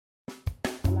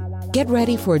Get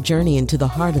ready for a journey into the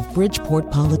heart of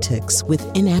Bridgeport politics with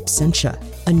In Absentia,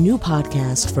 a new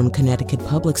podcast from Connecticut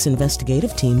Public's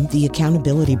investigative team, The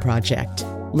Accountability Project.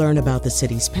 Learn about the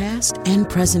city's past and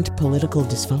present political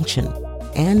dysfunction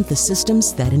and the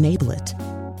systems that enable it.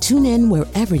 Tune in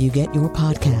wherever you get your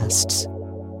podcasts.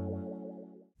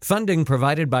 Funding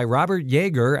provided by Robert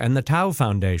Yeager and the Tau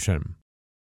Foundation.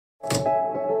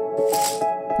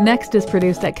 Next is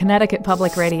produced at Connecticut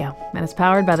Public Radio and is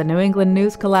powered by the New England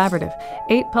News Collaborative,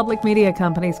 8 public media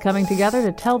companies coming together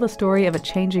to tell the story of a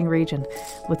changing region,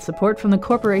 with support from the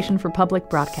Corporation for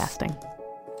Public Broadcasting.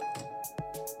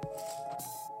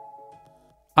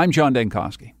 I'm John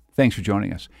Dankosky. Thanks for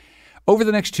joining us. Over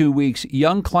the next 2 weeks,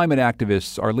 young climate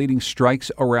activists are leading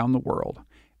strikes around the world,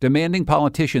 demanding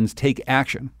politicians take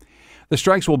action. The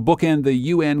strikes will bookend the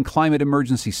UN Climate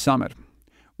Emergency Summit.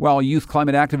 While youth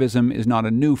climate activism is not a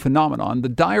new phenomenon, the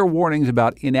dire warnings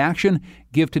about inaction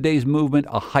give today's movement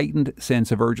a heightened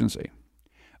sense of urgency.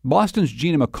 Boston's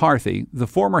Gina McCarthy, the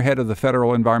former head of the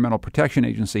Federal Environmental Protection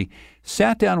Agency,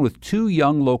 sat down with 2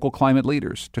 young local climate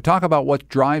leaders to talk about what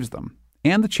drives them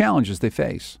and the challenges they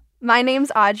face. My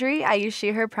name's Audrey. I use she,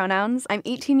 her pronouns. I'm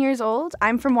 18 years old.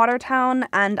 I'm from Watertown,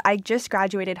 and I just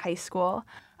graduated high school.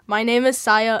 My name is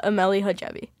Saya Ameli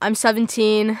Hajebi. I'm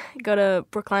 17, go to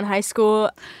Brookline High School.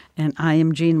 And I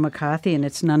am Jean McCarthy, and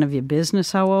it's none of your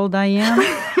business how old I am.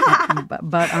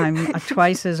 but I'm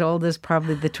twice as old as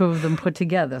probably the 2 of them put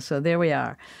together, so there we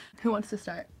are. Who wants to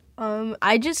start?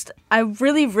 I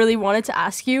really, really wanted to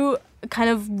ask you kind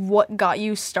of what got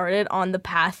you started on the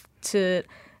path to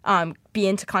be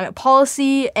into climate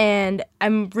policy, and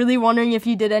I'm really wondering if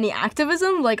you did any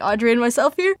activism like Audrey and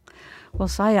myself here. Well,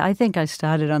 Saya, I think I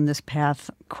started on this path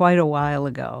quite a while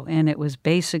ago, and it was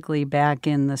basically back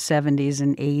in the 70s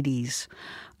and 80s.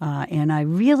 And I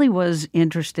really was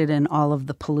interested in all of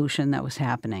the pollution that was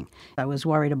happening. I was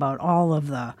worried about all of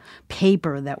the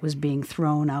paper that was being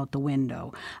thrown out the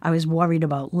window. I was worried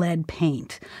about lead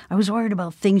paint. I was worried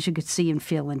about things you could see and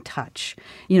feel and touch.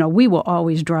 You know, we were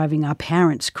always driving our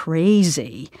parents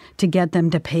crazy to get them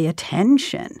to pay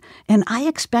attention. And I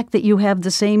expect that you have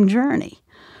the same journey.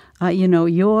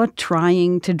 You're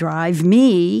trying to drive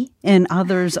me and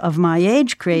others of my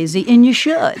age crazy, and you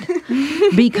should,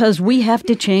 because we have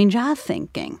to change our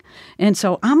thinking. And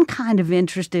so I'm kind of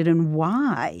interested in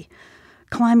why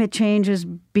climate change has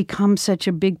become such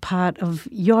a big part of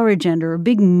your agenda, a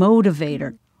big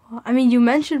motivator. I mean, you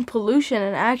mentioned pollution,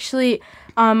 and actually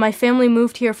my family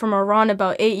moved here from Iran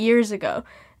about 8 years ago.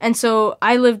 And so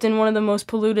I lived in one of the most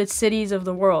polluted cities of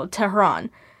the world,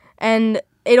 Tehran. And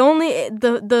it only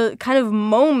the kind of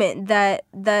moment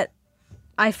that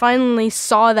I finally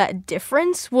saw that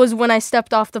difference was when I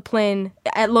stepped off the plane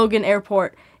at Logan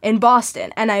Airport in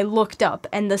Boston, and I looked up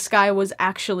and the sky was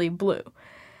actually blue.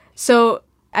 So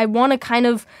I want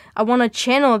to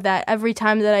channel that every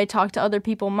time that I talk to other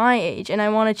people my age, and I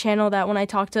want to channel that when I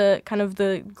talk to kind of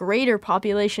the greater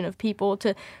population of people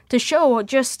to show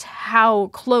just how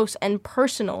close and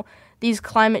personal these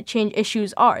climate change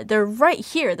issues are. They're right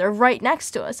here. They're right next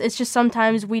to us. It's just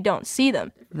sometimes we don't see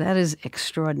them. That is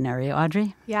extraordinary.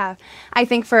 Audrey? Yeah. I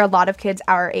think for a lot of kids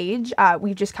our age,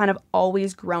 we've just kind of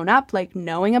always grown up like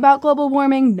knowing about global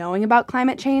warming, knowing about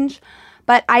climate change.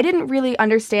 But I didn't really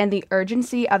understand the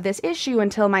urgency of this issue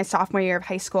until my sophomore year of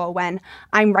high school when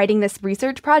I'm writing this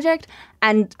research project.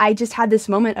 And I just had this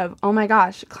moment of, oh my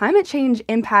gosh, climate change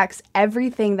impacts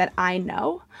everything that I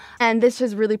know. And this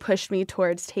has really pushed me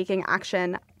towards taking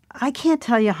action. I can't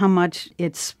tell you how much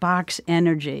it sparks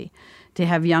energy to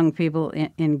have young people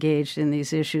engaged in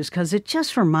these issues, because it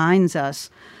just reminds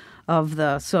us of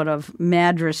the sort of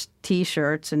Madras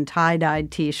T-shirts and tie-dyed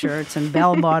T-shirts and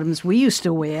bell-bottoms we used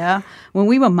to wear when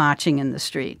we were marching in the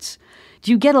streets.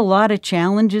 Do you get a lot of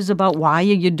challenges about why are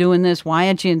you doing this? Why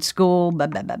aren't you in school? Blah,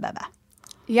 blah, blah, blah, blah.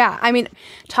 Yeah, I mean,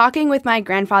 talking with my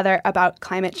grandfather about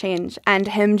climate change and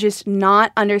him just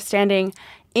not understanding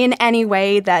in any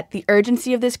way that the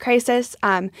urgency of this crisis.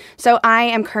 So I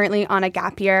am currently on a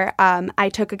gap year. I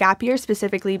took a gap year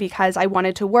specifically because I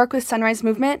wanted to work with Sunrise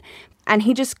Movement, and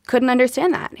he just couldn't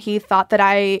understand that. He thought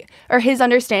that his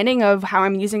understanding of how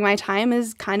I'm using my time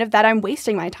is kind of that I'm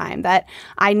wasting my time, that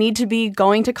I need to be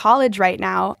going to college right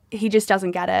now. He just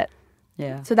doesn't get it.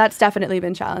 Yeah. So that's definitely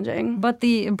been challenging. But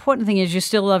the important thing is you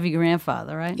still love your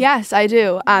grandfather, right? Yes, I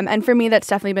do. And for me, that's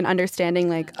definitely been understanding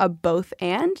like a both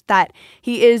and, that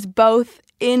he is both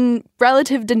in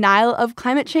relative denial of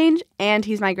climate change and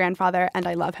he's my grandfather and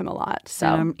I love him a lot.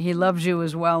 So he loves you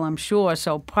as well, I'm sure.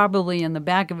 So probably in the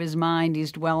back of his mind,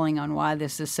 he's dwelling on why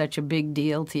this is such a big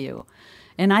deal to you.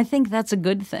 And I think that's a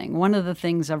good thing. One of the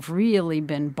things I've really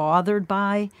been bothered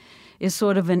by is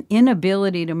sort of an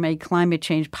inability to make climate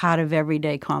change part of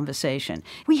everyday conversation.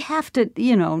 We have to,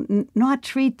 not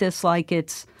treat this like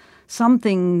it's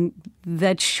something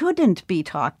that shouldn't be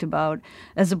talked about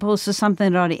as opposed to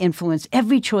something that ought to influence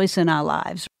every choice in our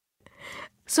lives.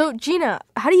 So, Gina,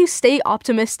 how do you stay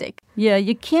optimistic? Yeah,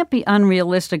 you can't be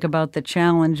unrealistic about the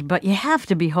challenge, but you have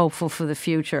to be hopeful for the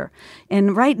future.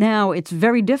 And right now, it's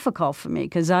very difficult for me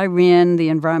because I ran the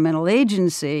environmental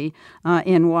agency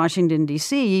in Washington,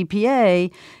 D.C.,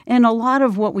 EPA, and a lot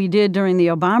of what we did during the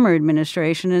Obama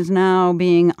administration is now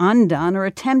being undone or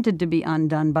attempted to be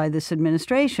undone by this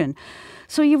administration.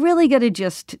 So you really got to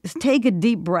just take a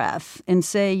deep breath and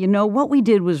say, what we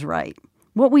did was right.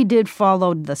 What we did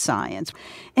followed the science,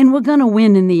 and we're going to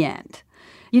win in the end.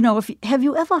 Have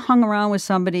you ever hung around with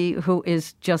somebody who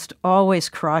is just always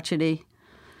crotchety?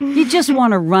 You just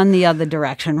want to run the other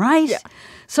direction, right? Yeah.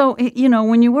 So,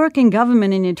 when you work in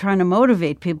government and you're trying to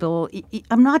motivate people,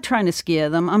 I'm not trying to scare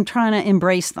them. I'm trying to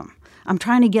embrace them. I'm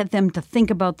trying to get them to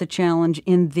think about the challenge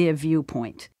in their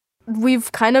viewpoint.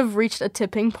 We've kind of reached a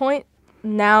tipping point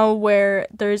now where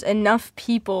there's enough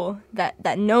people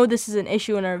that know this is an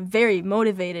issue and are very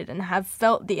motivated and have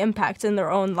felt the impacts in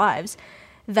their own lives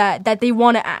that they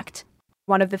want to act.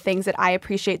 One of the things that I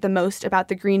appreciate the most about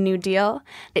the Green New Deal,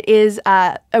 it is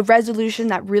a resolution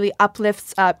that really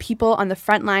uplifts people on the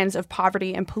front lines of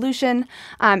poverty and pollution,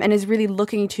 and is really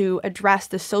looking to address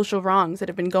the social wrongs that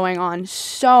have been going on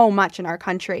so much in our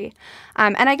country.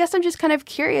 And I guess I'm just kind of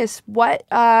curious, what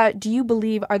do you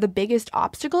believe are the biggest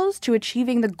obstacles to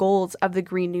achieving the goals of the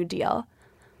Green New Deal?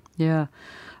 Yeah,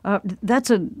 that's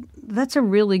a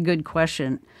really good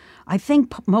question. I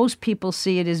think most people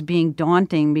see it as being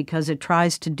daunting because it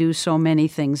tries to do so many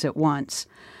things at once.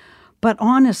 But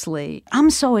honestly, I'm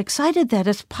so excited that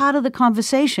it's part of the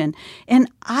conversation.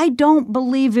 And I don't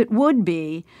believe it would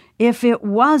be if it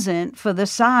wasn't for the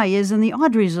Sayas and the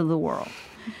Audreys of the world.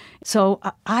 So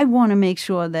I want to make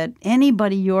sure that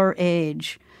anybody your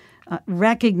age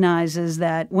recognizes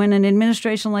that when an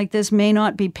administration like this may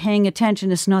not be paying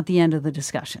attention, it's not the end of the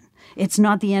discussion. It's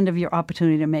not the end of your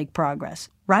opportunity to make progress,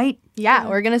 right? Yeah,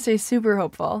 we're going to say super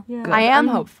hopeful. Yeah. I am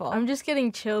hopeful. I'm just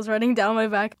getting chills running down my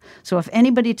back. So if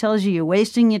anybody tells you you're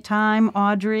wasting your time,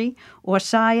 Audrey or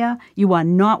Saya, you are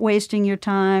not wasting your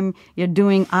time. You're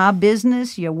doing our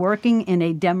business. You're working in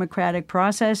a democratic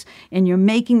process, and you're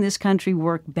making this country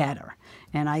work better.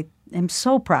 And I am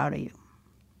so proud of you.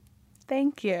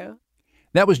 Thank you.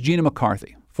 That was Gina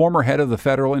McCarthy, former head of the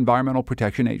Federal Environmental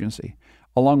Protection Agency,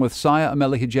 along with Saya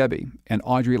Ameli-Hijebi and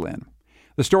Audrey Lynn.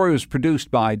 The story was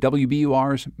produced by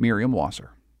WBUR's Miriam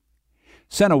Wasser.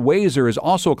 Senna Wazer is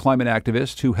also a climate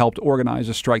activist who helped organize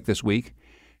a strike this week.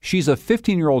 She's a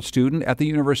 15-year-old student at the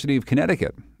University of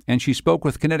Connecticut, and she spoke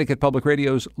with Connecticut Public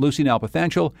Radio's Lucy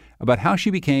Nalpathanchil about how she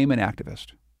became an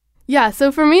activist. Yeah,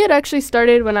 so for me, it actually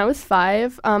started when I was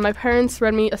 5. My parents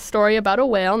read me a story about a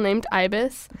whale named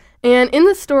Ibis. And in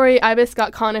the story, Ibis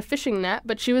got caught in a fishing net,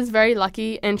 but she was very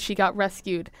lucky and she got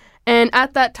rescued. And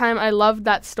at that time, I loved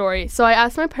that story. So I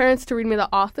asked my parents to read me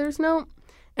the author's note.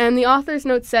 And the author's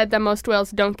note said that most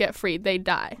whales don't get freed, they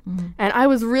die. Mm-hmm. And I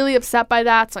was really upset by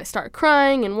that, so I started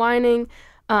crying and whining.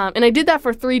 And I did that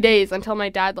for 3 days until my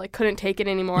dad couldn't take it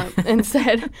anymore and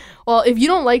said, well, if you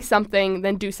don't like something,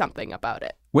 then do something about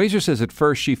it. Wazer says at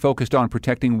first she focused on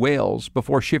protecting whales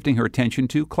before shifting her attention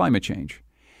to climate change.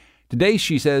 Today,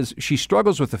 she says she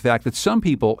struggles with the fact that some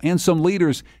people and some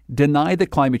leaders deny that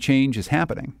climate change is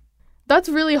happening. That's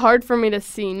really hard for me to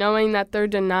see, knowing that they're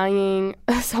denying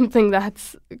something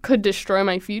that could destroy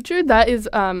my future. That is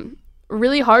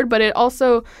really hard, but it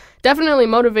also definitely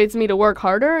motivates me to work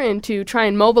harder and to try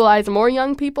and mobilize more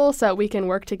young people so that we can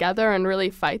work together and really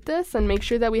fight this and make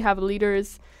sure that we have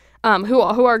leaders who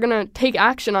are going to take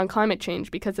action on climate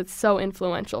change because it's so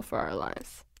influential for our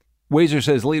lives. Wazer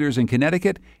says leaders in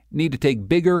Connecticut need to take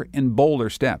bigger and bolder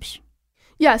steps.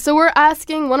 Yeah, so we're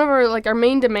asking, one of our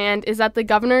main demand is that the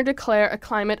governor declare a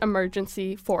climate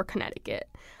emergency for Connecticut.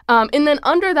 And then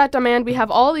under that demand, we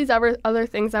have all these other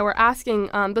things that we're asking.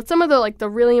 But some of the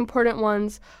really important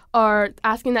ones are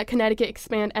asking that Connecticut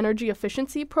expand energy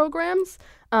efficiency programs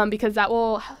because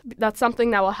that's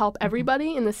something that will help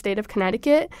everybody in the state of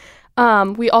Connecticut.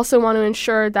 We also want to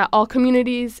ensure that all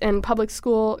communities and public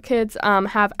school kids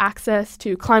have access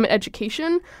to climate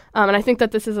education. And I think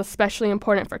that this is especially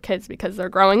important for kids because they're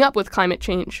growing up with climate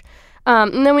change.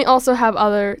 And then we also have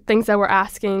other things that we're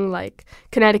asking, like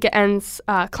Connecticut ends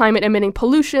climate-emitting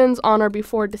pollutions on or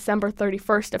before December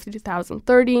 31st of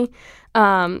 2030,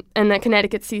 and that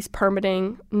Connecticut cease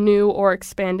permitting new or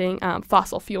expanding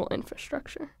fossil fuel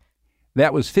infrastructure.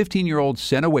 That was 15-year-old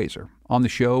Senna Wazer on the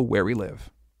show Where We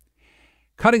Live.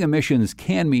 Cutting emissions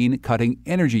can mean cutting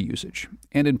energy usage.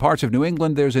 And in parts of New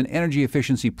England, there's an energy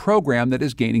efficiency program that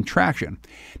is gaining traction.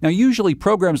 Now, usually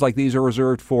programs like these are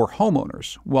reserved for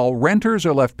homeowners, while renters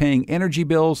are left paying energy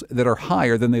bills that are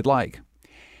higher than they'd like.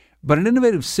 But an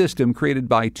innovative system created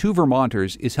by two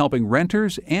Vermonters is helping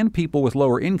renters and people with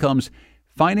lower incomes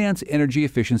finance energy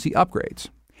efficiency upgrades.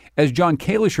 As John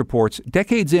Kalish reports,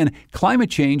 decades in, climate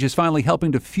change is finally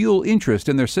helping to fuel interest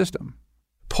in their system.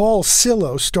 Paul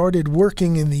Sillo started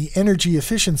working in the energy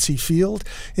efficiency field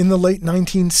in the late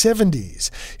 1970s.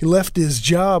 He left his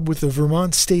job with the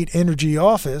Vermont State Energy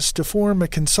Office to form a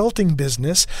consulting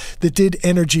business that did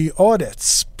energy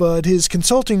audits, but his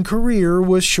consulting career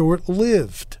was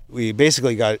short-lived. We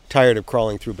basically got tired of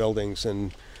crawling through buildings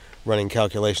and running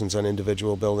calculations on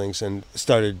individual buildings and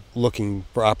started looking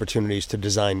for opportunities to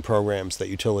design programs that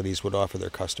utilities would offer their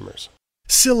customers.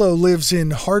 Sillo lives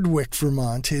in Hardwick,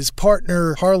 Vermont. His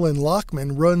partner, Harlan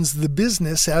Lockman, runs the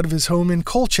business out of his home in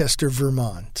Colchester,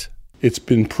 Vermont. It's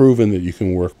been proven that you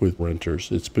can work with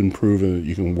renters. It's been proven that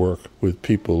you can work with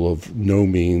people of no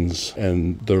means,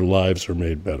 and their lives are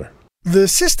made better. The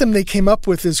system they came up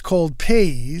with is called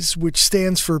PAYS, which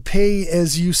stands for Pay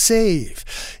As You Save.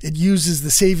 It uses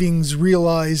the savings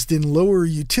realized in lower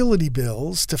utility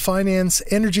bills to finance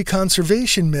energy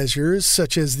conservation measures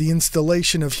such as the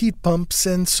installation of heat pumps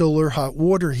and solar hot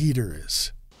water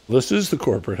heaters. This is the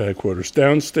corporate headquarters.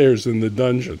 Downstairs in the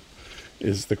dungeon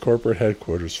is the corporate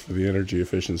headquarters for the Energy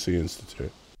Efficiency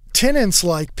Institute. Tenants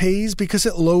like PAYS because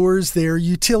it lowers their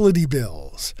utility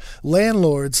bills.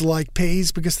 Landlords like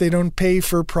PAYS because they don't pay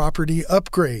for property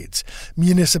upgrades.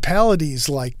 Municipalities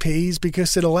like PAYS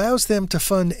because it allows them to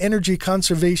fund energy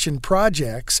conservation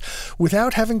projects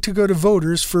without having to go to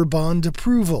voters for bond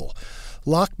approval.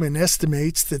 Lockman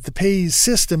estimates that the PAYS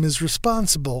system is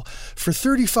responsible for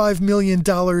 $35 million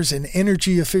in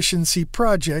energy efficiency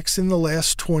projects in the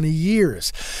last 20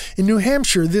 years. In New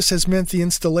Hampshire, this has meant the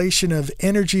installation of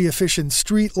energy-efficient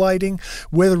street lighting,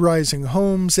 weatherizing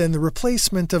homes, and the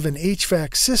replacement of an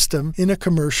HVAC system in a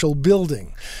commercial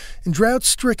building. In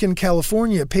drought-stricken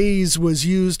California, PAYS was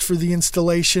used for the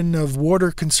installation of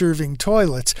water-conserving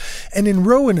toilets, and in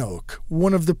Roanoke,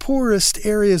 one of the poorest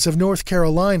areas of North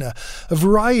Carolina, a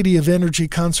variety of energy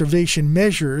conservation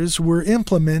measures were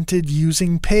implemented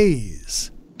using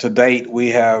PAYS. To date, we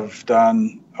have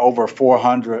done over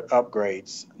 400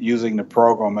 upgrades using the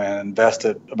program and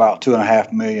invested about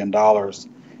 $2.5 million.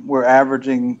 We're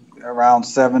averaging around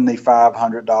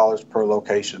 $7,500 per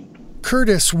location.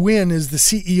 Curtis Wynn is the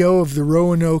CEO of the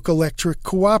Roanoke Electric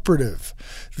Cooperative.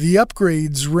 The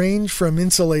upgrades range from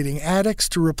insulating attics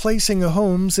to replacing a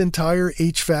home's entire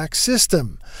HVAC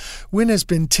system. Wynn has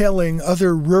been telling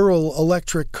other rural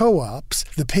electric co-ops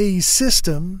the PAYS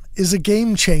system is a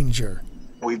game changer.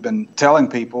 We've been telling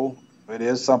people it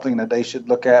is something that they should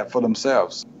look at for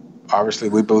themselves. Obviously,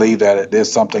 we believe that it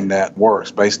is something that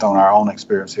works based on our own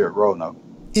experience here at Roanoke.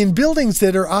 In buildings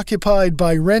that are occupied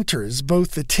by renters,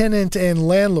 both the tenant and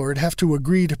landlord have to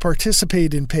agree to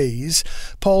participate in PAYS.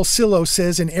 Paul Sillo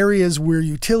says in areas where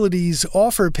utilities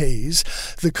offer PAYS,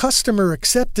 the customer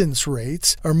acceptance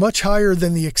rates are much higher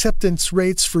than the acceptance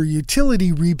rates for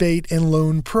utility rebate and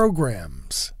loan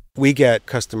programs. We get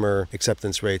customer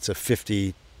acceptance rates of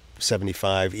 50,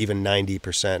 75, even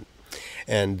 90%,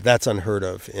 and that's unheard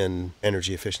of in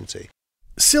energy efficiency.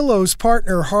 Sillo's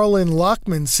partner Harlan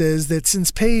Lockman says that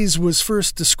since PAYS was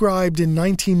first described in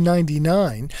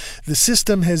 1999, the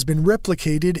system has been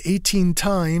replicated 18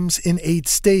 times in 8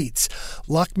 states.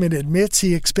 Lockman admits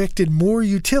he expected more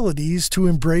utilities to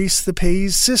embrace the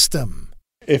PAYS system.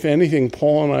 If anything,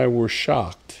 Paul and I were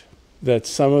shocked that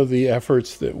some of the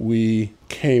efforts that we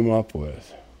came up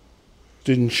with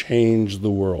didn't change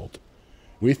the world.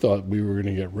 We thought we were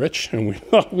going to get rich, and we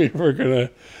thought we were going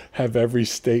to have every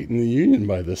state in the union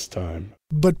by this time.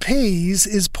 But PAYS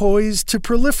is poised to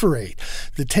proliferate.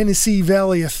 The Tennessee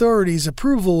Valley Authority's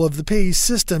approval of the PAYS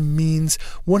system means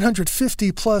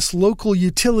 150-plus local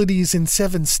utilities in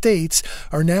 7 states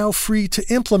are now free to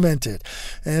implement it.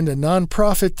 And a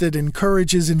nonprofit that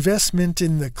encourages investment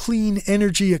in the clean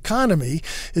energy economy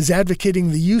is advocating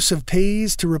the use of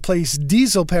PAYS to replace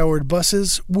diesel-powered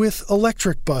buses with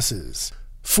electric buses.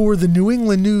 For the New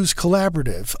England News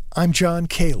Collaborative, I'm John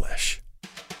Kalish.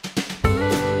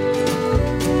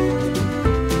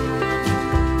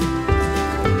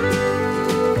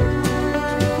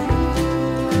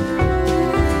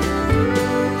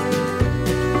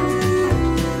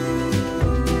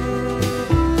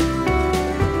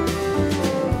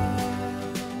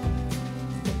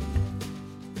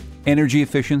 Energy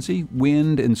efficiency,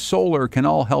 wind, and solar can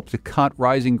all help to cut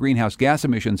rising greenhouse gas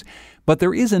emissions, but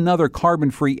there is another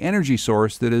carbon-free energy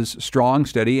source that is strong,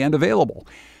 steady, and available.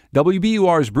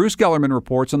 WBUR's Bruce Gellerman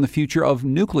reports on the future of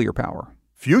nuclear power.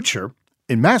 Future?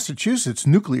 In Massachusetts,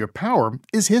 nuclear power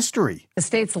is history. The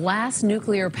state's last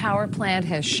nuclear power plant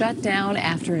has shut down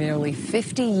after nearly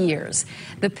 50 years.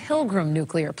 The Pilgrim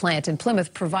nuclear plant in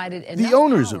Plymouth provided enough The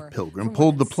owners power of Pilgrim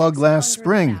pulled the plug last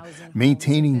spring.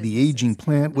 Maintaining the aging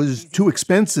plant was too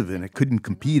expensive and it couldn't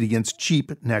compete against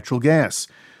cheap natural gas.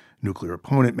 Nuclear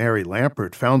opponent Mary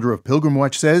Lampert, founder of Pilgrim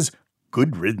Watch, says,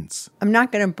 good riddance. I'm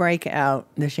not going to break out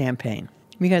the champagne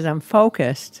because I'm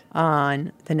focused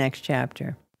on the next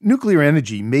chapter. Nuclear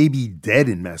energy may be dead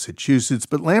in Massachusetts,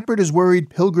 but Lampert is worried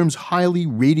Pilgrim's highly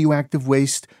radioactive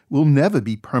waste will never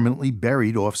be permanently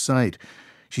buried off-site.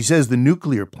 She says the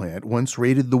nuclear plant, once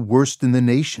rated the worst in the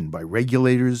nation by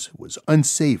regulators, was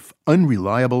unsafe,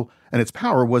 unreliable, and its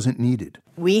power wasn't needed.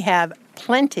 We have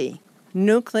plenty.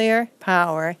 Nuclear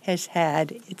power has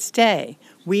had its day.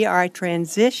 We are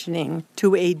transitioning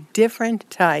to a different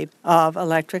type of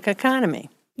electric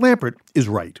economy. Lampert is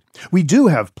right. We do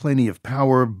have plenty of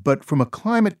power, but from a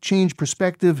climate change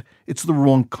perspective, it's the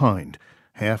wrong kind.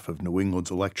 Half of New England's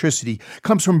electricity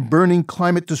comes from burning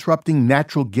climate-disrupting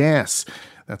natural gas.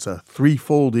 That's a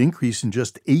threefold increase in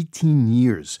just 18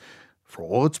 years. For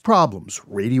all its problems,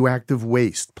 radioactive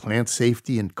waste, plant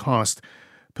safety, and cost,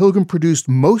 Pilgrim produced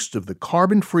most of the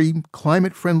carbon-free,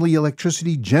 climate-friendly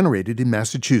electricity generated in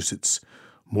Massachusetts,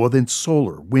 more than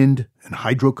solar, wind, and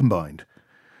hydro combined.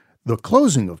 The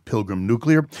closing of Pilgrim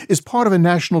Nuclear is part of a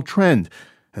national trend,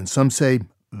 and some say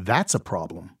that's a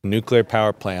problem. Nuclear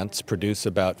power plants produce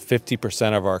about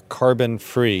 50% of our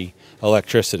carbon-free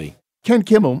electricity. Ken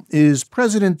Kimmel is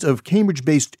president of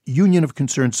Cambridge-based Union of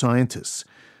Concerned Scientists.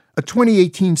 A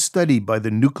 2018 study by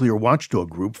the Nuclear Watchdog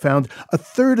Group found a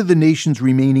third of the nation's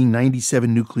remaining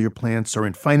 97 nuclear plants are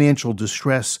in financial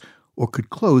distress or could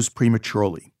close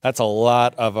prematurely. That's a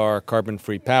lot of our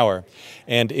carbon-free power.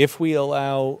 And if we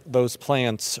allow those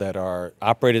plants that are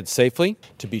operated safely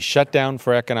to be shut down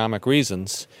for economic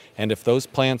reasons, and if those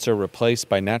plants are replaced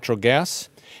by natural gas,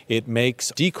 it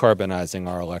makes decarbonizing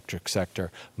our electric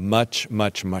sector much,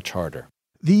 much, much harder.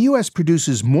 The U.S.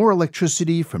 produces more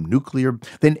electricity from nuclear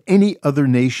than any other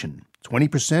nation.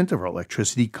 20% of our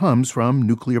electricity comes from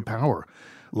nuclear power.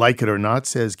 Like it or not,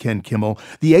 says Ken Kimmel,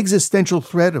 the existential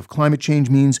threat of climate change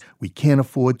means we can't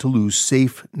afford to lose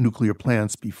safe nuclear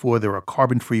plants before there are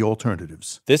carbon-free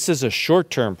alternatives. This is a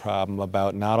short-term problem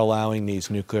about not allowing these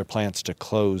nuclear plants to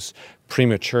close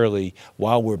prematurely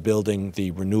while we're building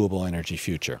the renewable energy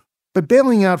future. But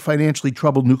bailing out financially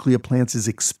troubled nuclear plants is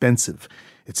expensive.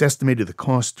 It's estimated the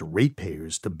cost to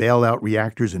ratepayers to bail out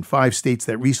reactors in 5 states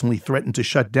that recently threatened to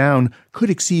shut down could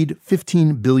exceed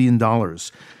 $15 billion.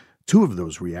 2 of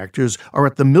those reactors are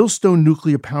at the Millstone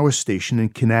Nuclear Power Station in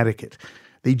Connecticut.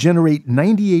 They generate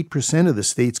 98% of the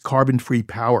state's carbon-free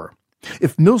power.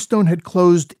 If Millstone had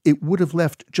closed, it would have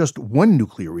left just 1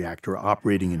 nuclear reactor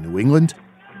operating in New England,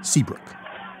 Seabrook.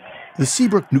 The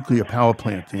Seabrook Nuclear Power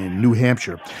Plant in New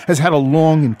Hampshire has had a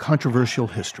long and controversial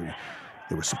history.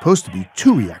 There were supposed to be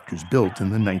 2 reactors built in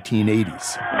the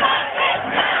 1980s.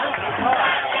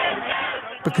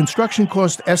 But construction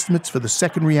cost estimates for the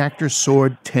second reactor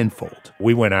soared tenfold.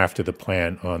 We went after the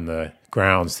plant on the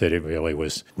grounds that it really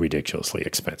was ridiculously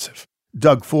expensive.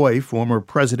 Doug Foy, former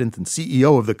president and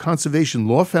CEO of the Conservation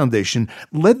Law Foundation,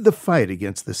 led the fight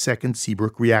against the second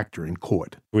Seabrook reactor in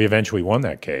court. We eventually won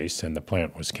that case, and the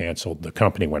plant was canceled. The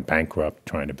company went bankrupt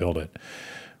trying to build it,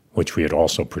 which we had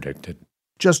also predicted.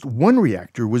 Just 1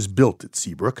 reactor was built at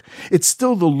Seabrook. It's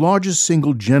still the largest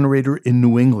single generator in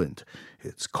New England.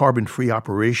 Its carbon-free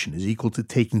operation is equal to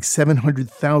taking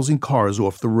 700,000 cars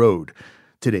off the road.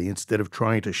 Today, instead of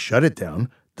trying to shut it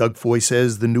down, Doug Foy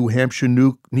says the New Hampshire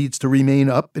nuke needs to remain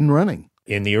up and running.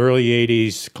 In the early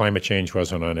 80s, climate change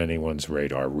wasn't on anyone's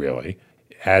radar, really.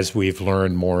 As we've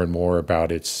learned more and more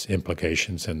about its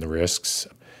implications and the risks,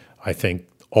 I think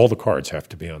all the cards have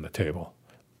to be on the table.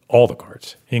 All the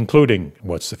cards, including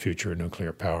what's the future of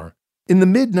nuclear power. In the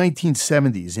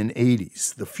mid-1970s and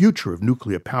 80s, the future of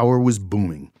nuclear power was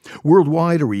booming.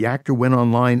 Worldwide, a reactor went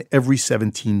online every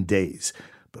 17 days.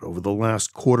 But over the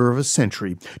last quarter of a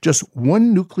century, just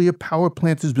 1 nuclear power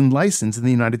plant has been licensed in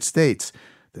the United States.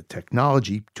 The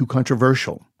technology, too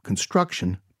controversial.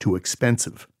 Construction, too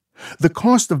expensive. The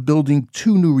cost of building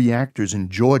 2 new reactors in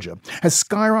Georgia has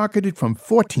skyrocketed from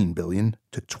 $14 billion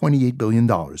to $28 billion.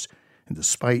 And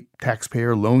despite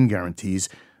taxpayer loan guarantees,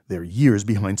 they're years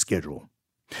behind schedule.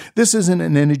 This isn't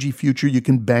an energy future you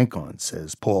can bank on,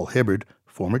 says Paul Hibbard,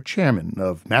 former chairman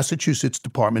of Massachusetts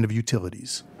Department of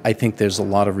Utilities. I think there's a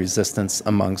lot of resistance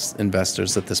amongst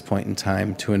investors at this point in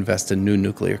time to invest in new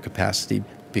nuclear capacity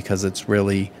because it's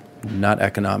really not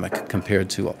economic compared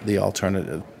to the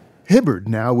alternative. Hibbard,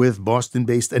 now with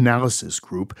Boston-based Analysis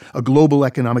Group, a global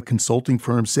economic consulting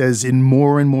firm, says in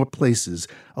more and more places,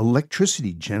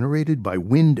 electricity generated by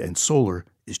wind and solar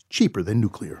is cheaper than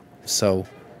nuclear. So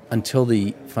until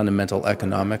the fundamental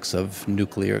economics of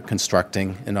nuclear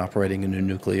constructing and operating a new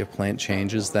nuclear plant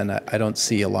changes, then I don't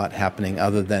see a lot happening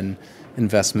other than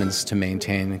investments to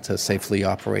maintain, to safely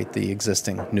operate the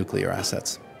existing nuclear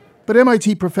assets. But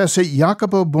MIT professor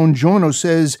Jacopo Bongiorno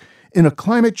says in a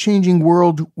climate-changing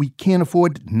world, we can't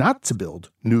afford not to build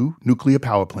new nuclear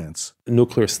power plants.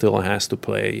 Nuclear still has to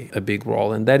play a big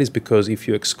role, and that is because if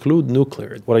you exclude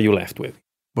nuclear, what are you left with?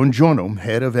 Bongiorno,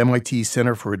 head of MIT's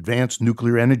Center for Advanced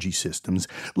Nuclear Energy Systems,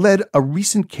 led a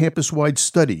recent campus-wide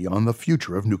study on the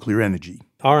future of nuclear energy.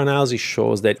 Our analysis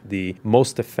shows that the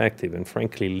most effective and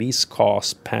frankly least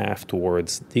cost path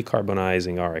towards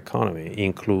decarbonizing our economy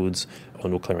includes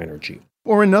nuclear energy.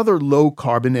 Or another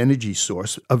low-carbon energy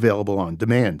source available on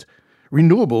demand.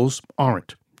 Renewables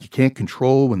aren't. You can't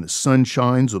control when the sun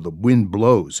shines or the wind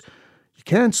blows. You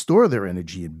can't store their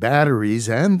energy in batteries,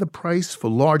 and the price for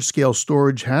large-scale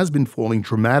storage has been falling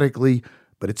dramatically,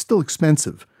 but it's still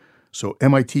expensive. So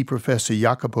MIT professor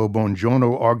Jacopo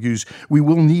Bongiorno argues we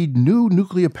will need new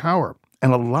nuclear power,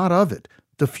 and a lot of it,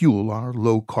 to fuel our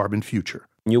low-carbon future.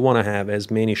 You want to have as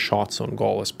many shots on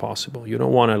goal as possible. You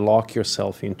don't want to lock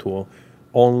yourself into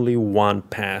only one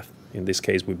path. In this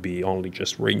case would be only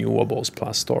just renewables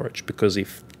plus storage, because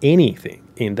if anything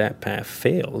in that path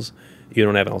fails, you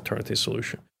don't have an alternative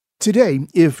solution. Today,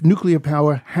 if nuclear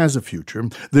power has a future,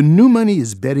 the new money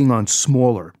is betting on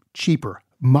smaller, cheaper,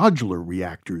 modular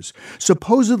reactors,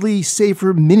 supposedly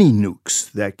safer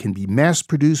mini-nukes that can be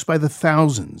mass-produced by the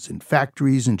thousands in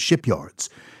factories and shipyards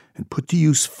and put to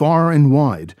use far and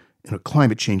wide in a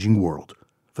climate-changing world.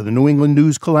 For the New England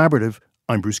News Collaborative,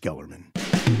 I'm Bruce Gellerman.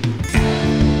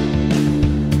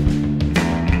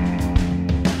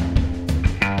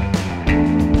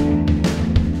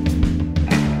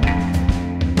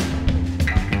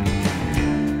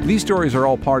 These stories are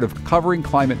all part of Covering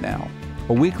Climate Now,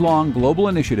 a week-long global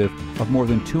initiative of more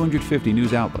than 250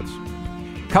 news outlets.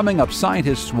 Coming up,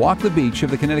 scientists walk the beach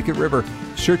of the Connecticut River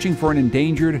searching for an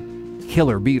endangered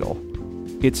killer beetle.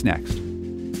 It's next.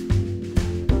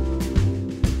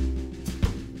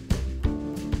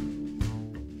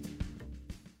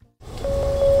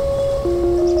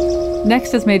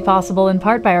 Next is made possible in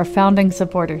part by our founding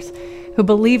supporters, who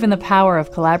believe in the power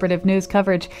of collaborative news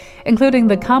coverage, including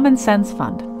the Common Sense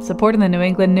Fund, supporting the New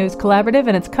England News Collaborative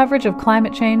and its coverage of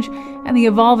climate change and the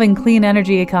evolving clean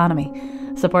energy economy.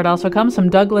 Support also comes from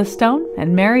Douglas Stone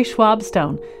and Mary Schwab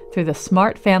Stone through the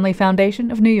Smart Family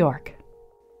Foundation of New York.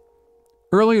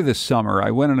 Earlier this summer,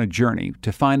 I went on a journey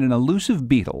to find an elusive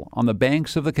beetle on the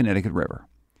banks of the Connecticut River.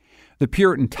 The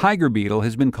Puritan tiger beetle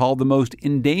has been called the most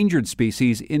endangered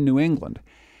species in New England,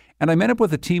 and I met up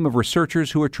with a team of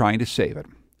researchers who are trying to save it.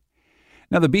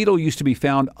 Now, the beetle used to be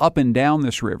found up and down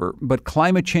this river, but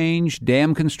climate change,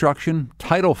 dam construction,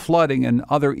 tidal flooding, and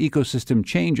other ecosystem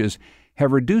changes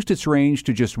have reduced its range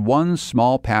to just one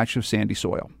small patch of sandy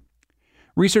soil.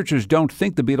 Researchers don't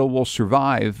think the beetle will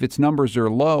survive. Its numbers are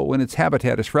low and its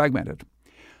habitat is fragmented.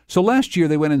 So last year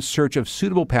they went in search of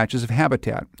suitable patches of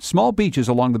habitat, small beaches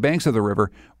along the banks of the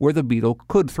river where the beetle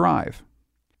could thrive.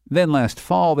 Then last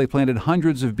fall they planted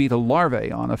hundreds of beetle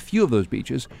larvae on a few of those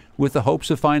beaches with the hopes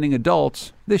of finding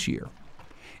adults this year.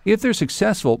 If they're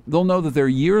successful, they'll know that their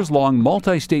years-long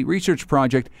multi-state research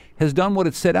project has done what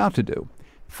it set out to do: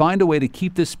 find a way to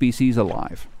keep this species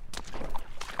alive.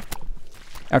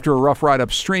 After a rough ride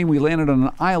upstream, we landed on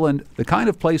an island, the kind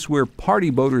of place where party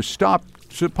boaters stop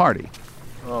to party.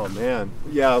 Oh, man.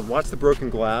 Yeah, watch the broken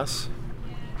glass.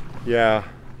 Yeah.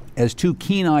 As two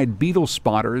keen-eyed beetle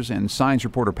spotters and science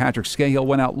reporter Patrick Scahill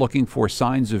went out looking for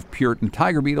signs of Puritan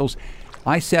tiger beetles,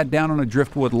 I sat down on a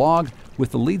driftwood log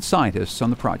with the lead scientists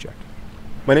on the project.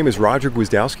 My name is Roger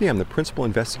Gwizdowski. I'm the principal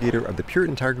investigator of the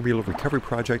Puritan Tiger Beetle Recovery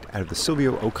Project out of the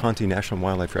Silvio O. Conte National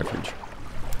Wildlife Refuge.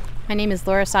 My name is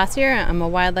Laura Saucier. I'm a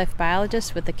wildlife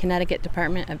biologist with the Connecticut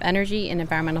Department of Energy and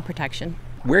Environmental Protection.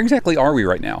 Where exactly are we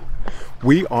right now?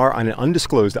 We are on an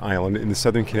undisclosed island in the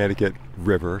southern Connecticut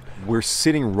River. We're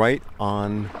sitting right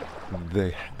on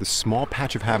the small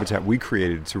patch of habitat we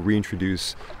created to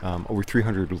reintroduce over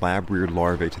 300 lab-reared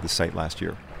larvae to the site last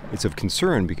year. It's of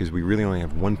concern because we really only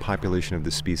have one population of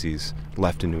this species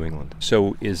left in New England.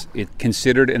 So is it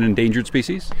considered an endangered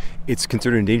species? It's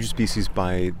considered an endangered species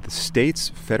by the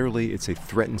states. Federally, it's a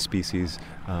threatened species.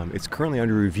 It's currently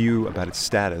under review about its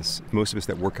status. Most of us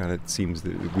that work on it seems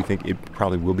that we think it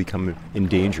probably will become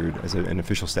endangered as an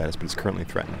official status, but it's currently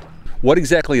threatened. What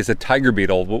exactly is a tiger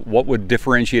beetle? What would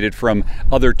differentiate it from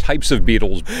other types of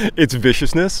beetles? It's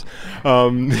viciousness.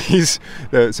 So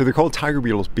they're called tiger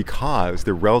beetles because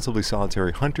they're relatively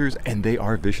solitary hunters and they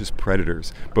are vicious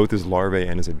predators, both as larvae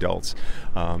and as adults.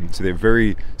 So they have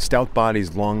very stout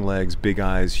bodies, long legs, big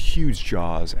eyes, huge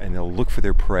jaws, and they'll look for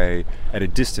their prey at a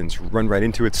distance, run right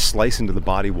into it, slice into the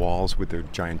body walls with their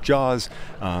giant jaws,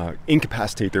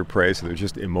 incapacitate their prey so they're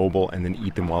just immobile, and then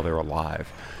eat them while they're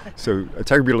alive. So a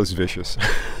tiger beetle is vicious.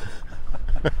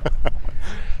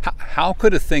 How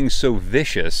could a thing so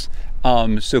vicious,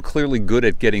 so clearly good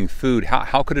at getting food,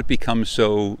 how could it become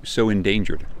so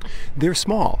endangered? They're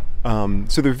small.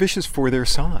 So they're vicious for their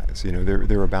size.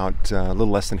 They're about a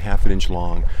little less than half an inch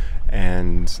long,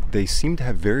 and they seem to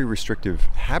have very restrictive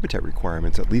habitat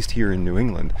requirements, at least here in New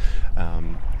England.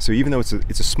 So even though it's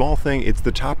a small thing, it's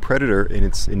the top predator in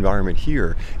its environment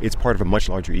here, it's part of a much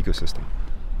larger ecosystem.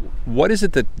 What is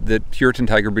it that Puritan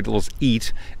tiger beetles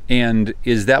eat, and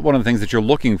is that one of the things that you're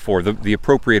looking for, the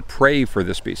appropriate prey for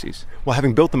this species? Well,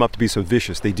 having built them up to be so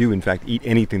vicious, they do in fact eat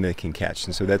anything they can catch,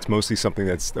 and so that's mostly something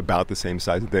that's about the same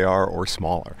size that they are or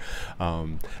smaller.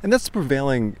 And that's the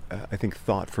prevailing, I think,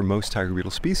 thought for most tiger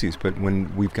beetle species, but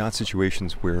when we've got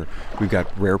situations where we've got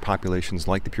rare populations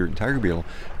like the Puritan tiger beetle,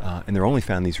 and they're only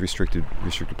found in these restricted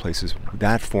places,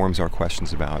 that forms our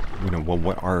questions about,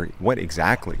 what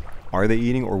exactly are they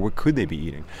eating, or what could they be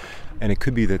eating? And it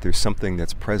could be that there's something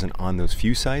that's present on those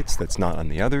few sites that's not on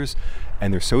the others,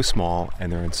 and they're so small and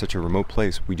they're in such a remote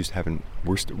place, we just haven't.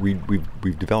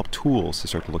 We've developed tools to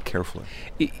start to look carefully.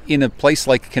 In a place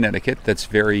like Connecticut, that's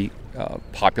very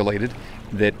populated,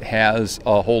 that has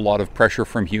a whole lot of pressure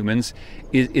from humans,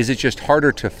 is it just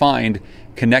harder to find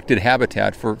connected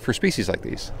habitat for species like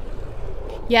these?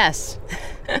 Yes.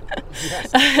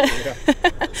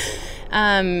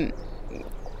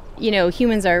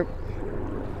 Humans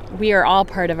we are all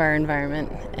part of our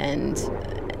environment, and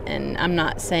I'm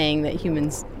not saying that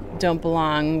humans don't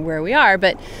belong where we are,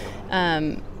 but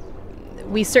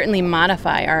we certainly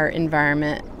modify our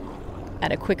environment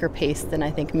at a quicker pace than I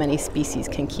think many species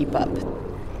can keep up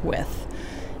with.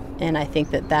 And I think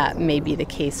that may be the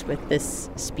case with this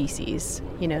species.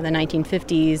 The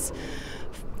 1950s,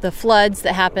 the floods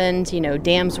that happened,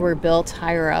 dams were built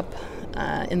higher up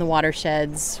in the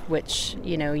watersheds, which,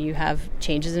 you have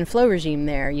changes in flow regime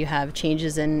there. You have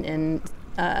changes in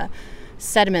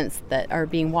sediments that are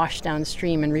being washed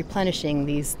downstream and replenishing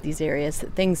these areas.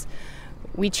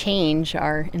 We change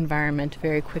our environment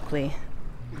very quickly.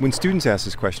 When students ask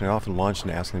this question, I often launch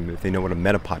into asking them if they know what a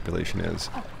metapopulation is.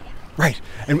 Right,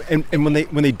 and when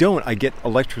they don't, I get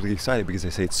electrically excited because they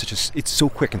say it's so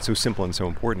quick and so simple and so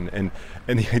important. And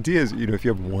the idea is, if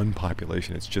you have one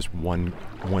population, it's just one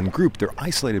group. They're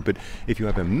isolated, but if you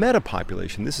have a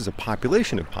metapopulation, this is a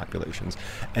population of populations,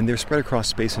 and they're spread across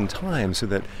space and time, so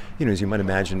that as you might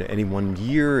imagine, any one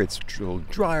year it's a little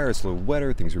drier, it's a little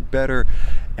wetter, things are better,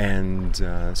 and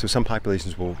so some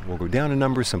populations will go down in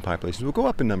numbers, some populations will go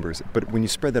up in numbers. But when you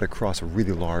spread that across a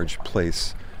really large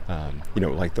place,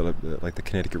 like the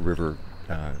Connecticut River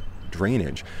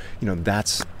drainage,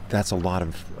 that's a lot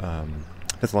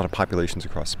of populations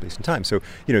across space and time. So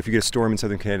if you get a storm in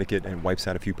southern Connecticut and it wipes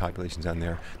out a few populations down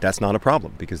there, that's not a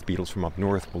problem, because beetles from up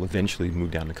north will eventually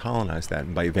move down to colonize that.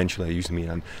 And by eventually, I usually mean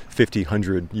on 50,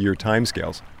 100-year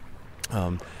timescales.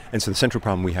 And so the central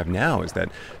problem we have now is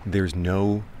that there's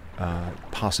no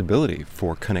possibility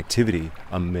for connectivity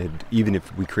even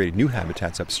if we created new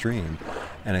habitats upstream.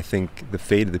 And I think the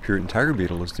fate of the Puritan tiger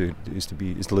beetle is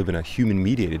to live in a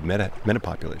human-mediated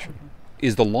metapopulation.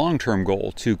 Is the long-term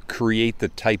goal to create the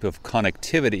type of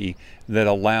connectivity that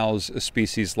allows a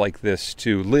species like this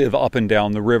to live up and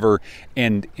down the river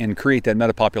and create that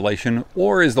metapopulation?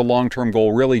 Or is the long-term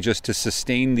goal really just to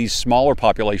sustain these smaller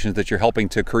populations that you're helping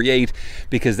to create,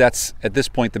 because that's, at this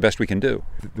point, the best we can do?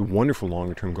 The wonderful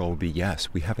longer-term goal would be, yes,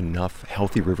 we have enough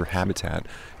healthy river habitat,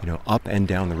 up and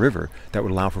down the river, that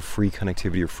would allow for free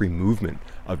connectivity or free movement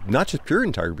of not just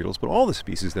Puritan tiger beetles, but all the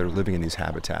species that are living in these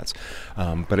habitats.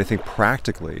 But I think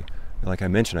practically, like I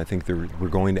mentioned, I think we're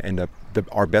going to end up,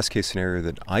 our best case scenario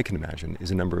that I can imagine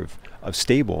is a number of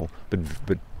stable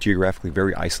but geographically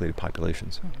very isolated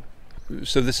populations.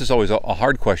 So this is always a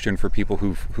hard question for people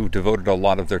who've devoted a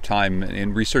lot of their time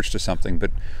in research to something,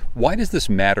 but why does this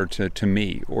matter to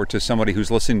me or to somebody who's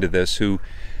listening to this who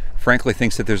frankly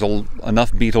thinks that there's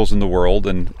enough beetles in the world,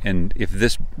 and if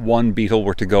this one beetle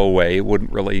were to go away, it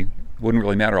wouldn't really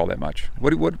matter all that much?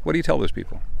 What do you tell those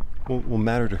people? Will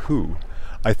matter to who?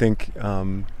 I think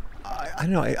I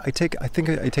don't know. I think I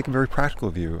take a very practical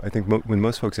view. I think when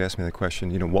most folks ask me that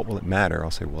question, what will it matter?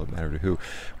 I'll say, will it matter to who?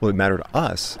 Will it matter to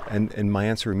us? And my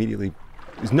answer immediately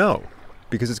is no,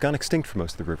 because it's gone extinct for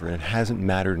most of the river, and it hasn't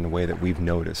mattered in a way that we've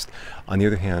noticed. On the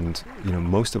other hand,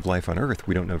 most of life on Earth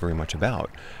we don't know very much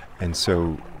about. And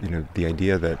so, the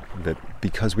idea that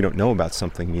because we don't know about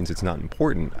something means it's not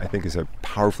important, I think is a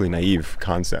powerfully naive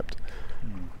concept.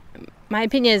 My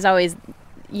opinion is always,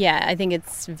 I think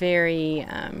it's very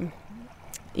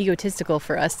egotistical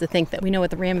for us to think that we know what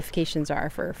the ramifications are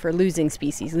for losing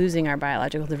species, losing our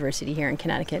biological diversity here in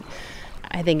Connecticut.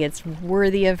 I think it's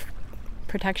worthy of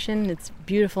protection. It's a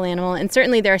beautiful animal, and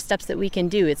certainly there are steps that we can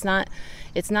do. It's not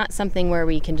something where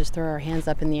we can just throw our hands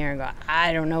up in the air and go,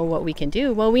 I don't know what we can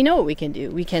do. Well, we know what we can do.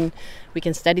 We can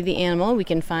study the animal. We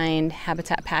can find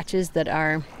habitat patches that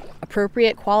are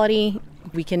appropriate quality.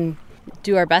 We can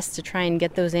do our best to try and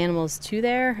get those animals to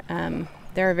there.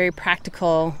 There are very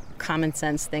practical, common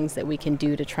sense things that we can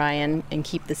do to try and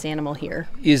keep this animal here.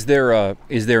 Is there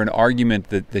an argument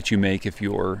that you make if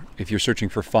you're searching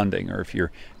for funding, or if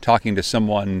you're talking to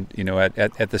someone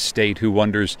at the state who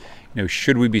wonders,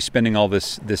 should we be spending all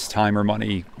this time or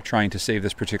money trying to save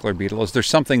this particular beetle? Is there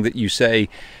something that you say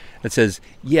that says,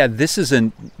 this is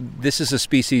a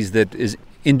species that is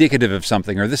indicative of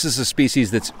something, or this is a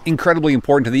species that's incredibly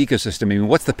important to the ecosystem? I mean,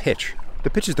 what's the pitch? The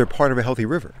pitch is they're part of a healthy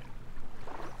river.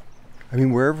 I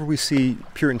mean, wherever we see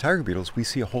Puritan tiger beetles, we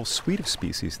see a whole suite of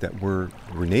species that were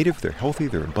native, they're healthy,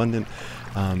 they're abundant.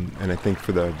 And I think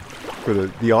for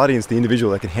the audience, the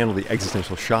individual that can handle the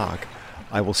existential shock,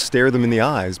 I will stare them in the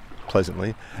eyes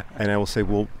pleasantly, and I will say,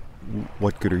 well,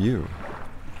 what good are you?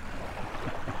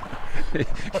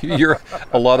 You're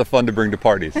a lot of fun to bring to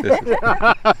parties. I'd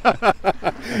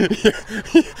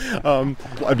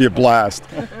be a blast.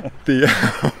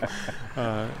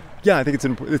 I think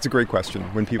it's a great question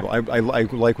when people. I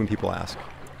like when people ask.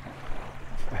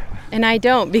 And I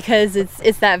don't, because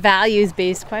it's that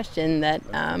values-based question that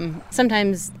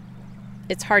sometimes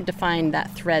it's hard to find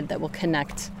that thread that will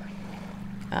connect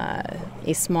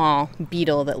a small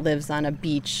beetle that lives on a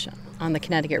beach on the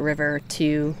Connecticut River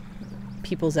to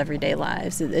people's everyday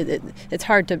lives. It's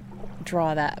hard to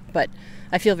draw that, but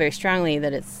I feel very strongly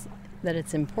that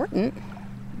it's important.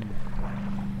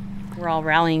 We're all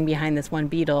rallying behind this one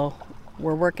beetle.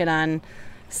 We're working on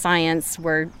science.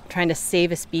 We're trying to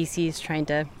save a species, trying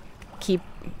to keep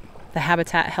the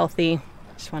habitat healthy.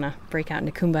 Just want to break out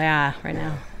into kumbaya right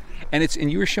now.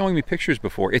 And you were showing me pictures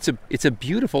before. It's a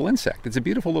beautiful insect. It's a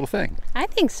beautiful little thing. I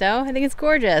think so. I think it's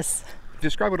gorgeous.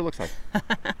 Describe what it looks like.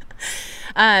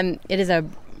 It is a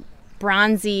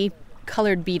bronzy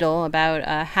colored beetle, about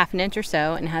a half an inch or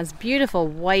so, and has beautiful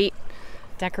white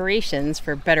decorations,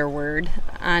 for a better word,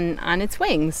 on its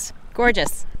wings.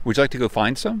 Gorgeous. Would you like to go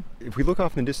find some? If we look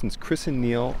off in the distance, Chris and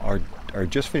Neil are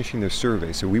just finishing their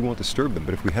survey, so we won't disturb them.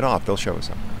 But if we head off, they'll show us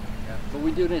some. Yeah, but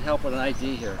we do need help with an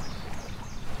ID here.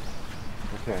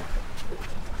 Okay.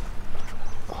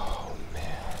 Oh,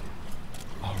 man.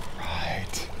 All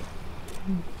right.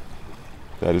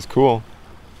 That is cool.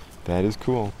 That is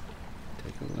cool.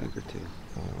 Take a leg or two.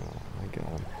 Oh, I got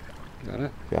him. Got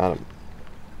it? Got him.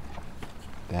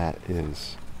 That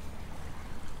is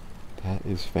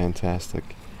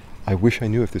fantastic. I wish I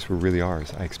knew if this were really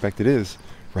ours. I expect it is,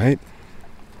 right?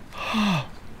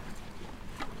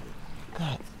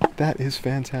 That is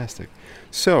fantastic.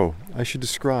 So, I should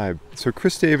describe. So,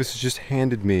 Chris Davis has just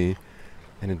handed me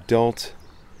an adult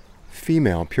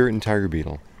female Puritan tiger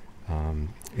beetle.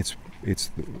 It's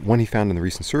the one he found in the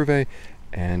recent survey,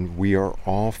 and we are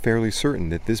all fairly certain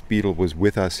that this beetle was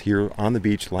with us here on the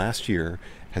beach last year,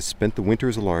 has spent the winter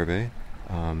as a larvae,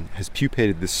 has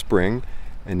pupated this spring,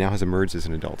 and now has emerged as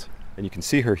an adult. And you can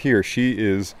see her here. She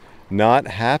is not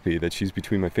happy that she's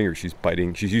between my fingers. She's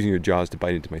biting. She's using her jaws to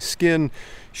bite into my skin.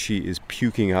 She is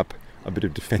puking up a bit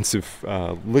of defensive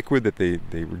liquid that they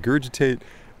regurgitate.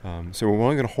 So we're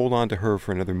only going to hold on to her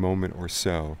for another moment or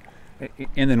so.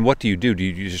 And then what do you do? Do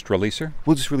you just release her?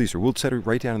 We'll just release her. We'll set her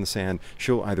right down in the sand.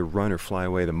 She'll either run or fly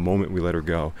away the moment we let her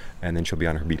go, and then she'll be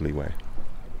on her beetly way.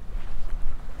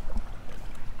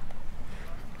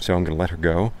 So I'm going to let her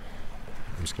go.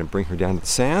 I'm just going to bring her down to the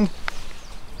sand,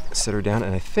 set her down,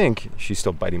 and I think she's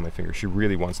still biting my finger. She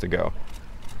really wants to go.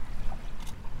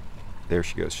 There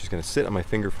she goes. She's going to sit on my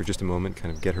finger for just a moment,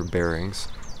 kind of get her bearings.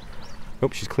 Oh,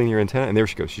 she's cleaning her antenna, and there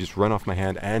she goes. She's just run off my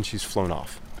hand, and she's flown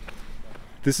off.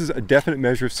 This is a definite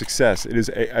measure of success. It is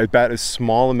about as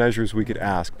small a measure as we could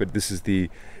ask, but this is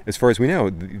as far as we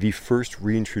know, the first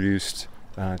reintroduced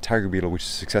tiger beetle which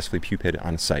successfully pupated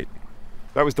on site.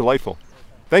 That was delightful.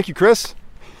 Thank you, Chris.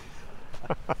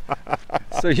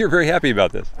 So you're very happy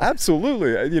about this?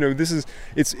 Absolutely.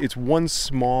 It's one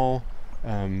small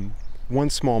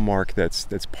mark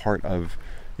that's part of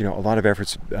a lot of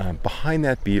efforts. Behind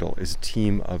that beetle is a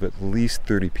team of at least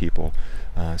 30 people,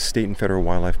 state and federal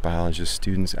wildlife biologists,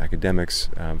 students, academics,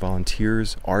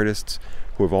 volunteers, artists,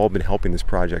 who have all been helping this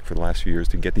project for the last few years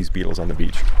to get these beetles on the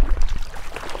beach.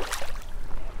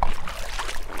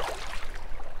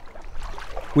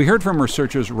 We heard from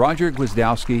researchers Roger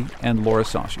Gwizdowski and Laura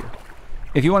Saucier.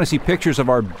 If you want to see pictures of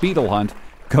our beetle hunt,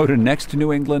 go to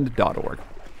nextnewengland.org.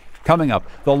 Coming up,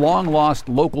 the long-lost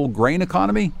local grain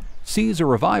economy sees a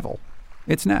revival.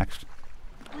 It's next.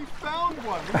 We found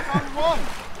one. We found one.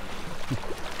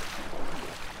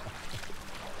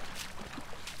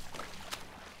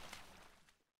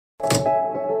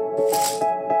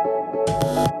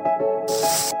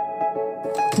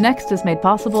 Next is made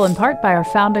possible in part by our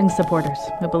founding supporters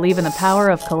who believe in the power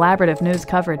of collaborative news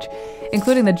coverage,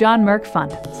 including the John Merck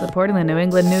Fund, supporting the New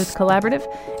England News Collaborative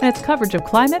and its coverage of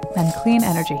climate and clean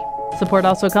energy. Support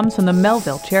also comes from the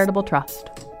Melville Charitable Trust.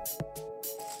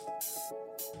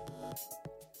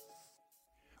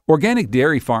 Organic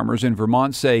dairy farmers in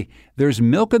Vermont say there's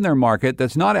milk in their market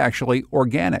that's not actually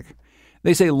organic.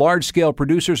 They say large-scale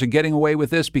producers are getting away with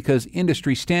this because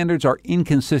industry standards are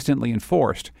inconsistently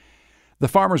enforced. The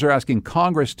farmers are asking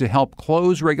Congress to help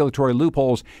close regulatory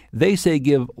loopholes they say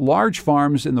give large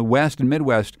farms in the West and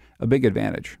Midwest a big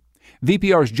advantage.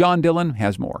 VPR's John Dillon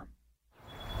has more.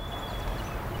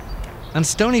 On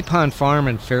Stony Pond Farm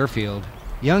in Fairfield,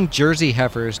 young Jersey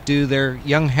heifers do their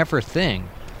young heifer thing,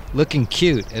 looking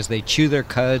cute as they chew their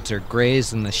cuds or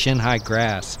graze in the shin-high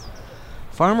grass.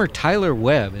 Farmer Tyler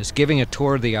Webb is giving a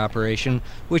tour of the operation,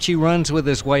 which he runs with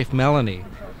his wife Melanie.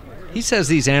 He says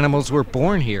these animals were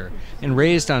born here and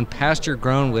raised on pasture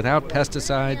grown without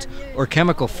pesticides or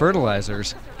chemical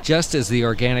fertilizers, just as the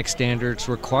organic standards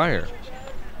require.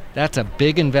 That's a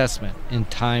big investment in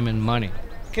time and money.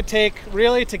 It could take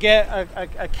really to get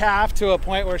a calf to a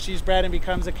point where she's bred and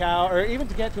becomes a cow, or even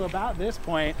to get to about this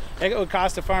point, it would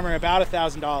cost a farmer about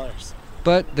 $1,000.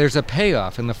 But there's a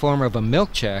payoff in the form of a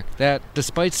milk check that,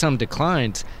 despite some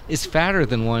declines, is fatter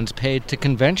than ones paid to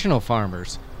conventional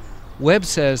farmers. Webb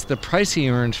says the price he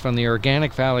earns from the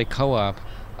Organic Valley Co-op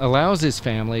allows his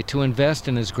family to invest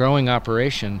in his growing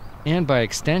operation and, by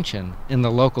extension, in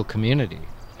the local community.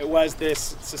 It was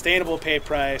this sustainable pay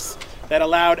price that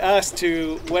allowed us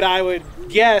to, what I would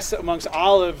guess amongst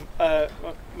all of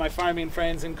my farming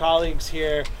friends and colleagues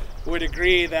here would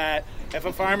agree that if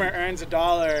a farmer earns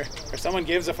 $1 or someone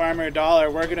gives a farmer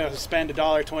 $1, we're going to spend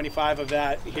 $1.25 of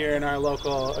that here in our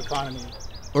local economy.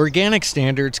 Organic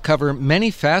standards cover many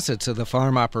facets of the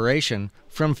farm operation,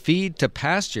 from feed to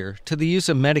pasture to the use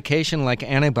of medication like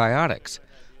antibiotics.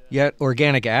 Yet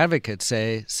organic advocates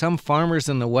say some farmers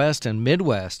in the West and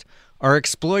Midwest are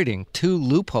exploiting two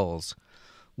loopholes.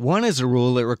 One is a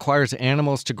rule that requires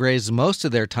animals to graze most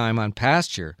of their time on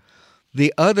pasture.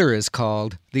 The other is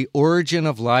called the Origin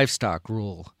of Livestock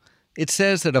Rule. It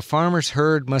says that a farmer's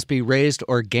herd must be raised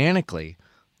organically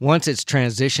once it's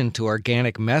transitioned to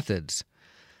organic methods.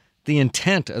 The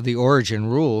intent of the origin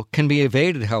rule can be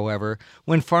evaded, however,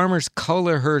 when farmers cull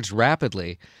their herds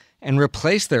rapidly and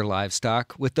replace their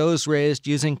livestock with those raised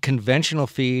using conventional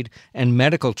feed and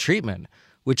medical treatment,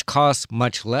 which costs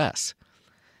much less.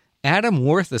 Adam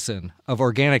Worthison of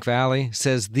Organic Valley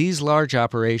says these large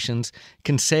operations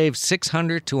can save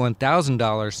 $600 to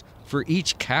 $1,000 for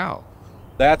each cow.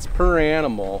 That's per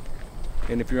animal,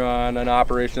 and if you're on an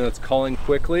operation that's culling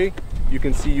quickly, you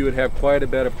can see you would have quite a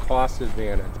bit of cost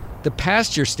advantage. The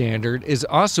pasture standard is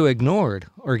also ignored,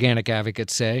 organic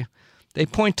advocates say. They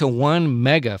point to one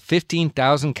mega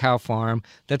 15,000 cow farm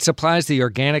that supplies the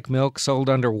organic milk sold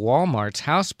under Walmart's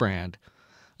house brand.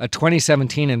 A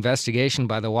 2017 investigation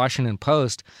by the Washington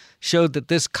Post showed that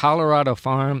this Colorado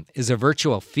farm is a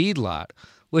virtual feedlot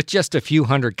with just a few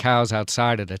hundred cows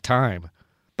outside at a time.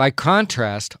 By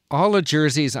contrast, all of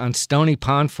Jersey's on Stony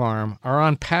Pond Farm are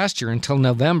on pasture until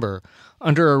November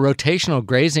under a rotational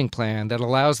grazing plan that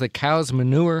allows the cow's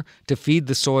manure to feed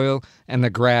the soil and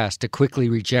the grass to quickly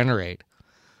regenerate.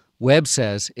 Webb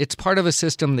says it's part of a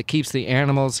system that keeps the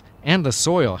animals and the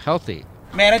soil healthy.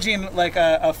 Managing like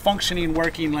a functioning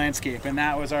working landscape, and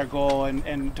that was our goal,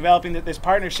 and developing this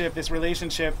partnership, this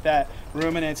relationship that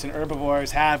ruminants and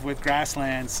herbivores have with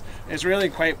grasslands is really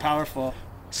quite powerful.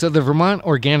 So the Vermont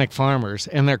organic farmers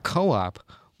and their co-op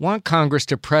want Congress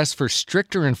to press for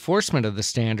stricter enforcement of the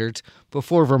standards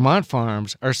before Vermont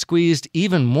farms are squeezed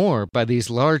even more by these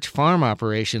large farm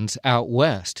operations out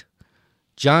west.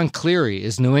 John Cleary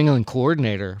is New England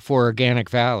coordinator for Organic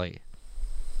Valley.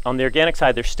 On the organic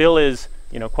side, there still is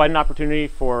quite an opportunity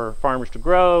for farmers to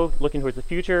grow, looking towards the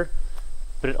future,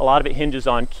 but a lot of it hinges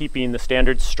on keeping the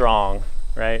standards strong,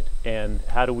 right? And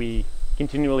how do we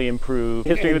continually improve?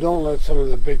 And don't let some of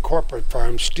the big corporate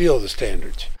farms steal the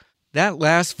standards. That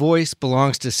last voice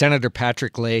belongs to Senator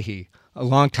Patrick Leahy, a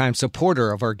longtime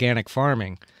supporter of organic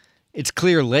farming. It's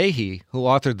clear Leahy, who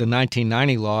authored the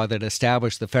 1990 law that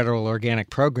established the federal organic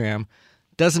program,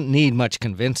 doesn't need much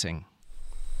convincing.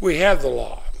 We have the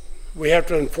law. We have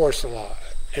to enforce the law.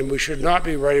 And we should not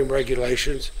be writing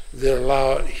regulations that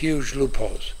allow huge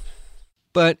loopholes.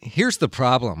 But here's the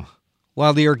problem.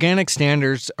 While the organic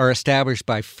standards are established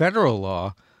by federal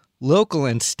law, local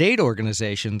and state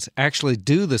organizations actually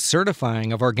do the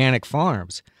certifying of organic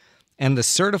farms. And the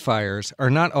certifiers are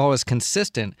not always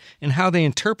consistent in how they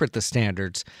interpret the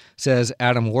standards, says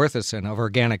Adam Worthison of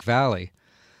Organic Valley.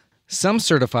 Some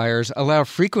certifiers allow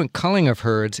frequent culling of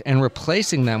herds and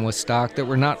replacing them with stock that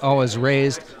were not always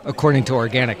raised according to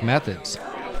organic methods.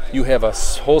 You have a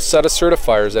whole set of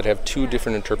certifiers that have two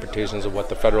different interpretations of what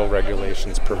the federal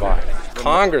regulations provide.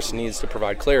 Congress needs to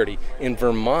provide clarity. In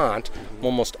Vermont,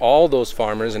 almost all those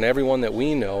farmers and everyone that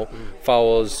we know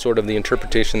follows sort of the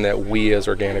interpretation that we as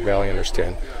Organic Valley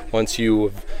understand. Once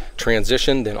you've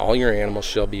transitioned, then all your animals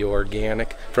shall be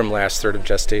organic from last third of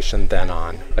gestation then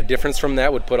on. A difference from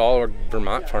that would put all our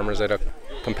Vermont farmers at a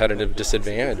competitive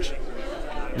disadvantage.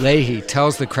 Leahy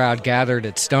tells the crowd gathered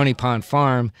at Stony Pond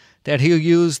Farm that he'll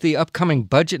use the upcoming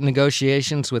budget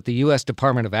negotiations with the U.S.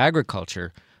 Department of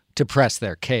Agriculture to press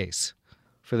their case.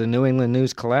 For the New England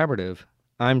News Collaborative,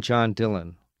 I'm John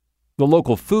Dillon. The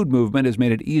local food movement has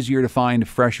made it easier to find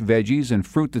fresh veggies and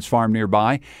fruit that's farmed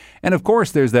nearby. And of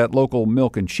course, there's that local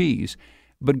milk and cheese.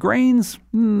 But grains,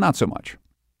 not so much.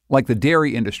 Like the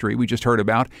dairy industry we just heard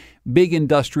about, big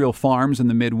industrial farms in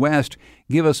the Midwest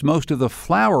give us most of the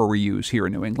flour we use here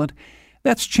in New England.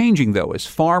 That's changing, though, as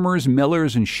farmers,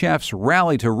 millers, and chefs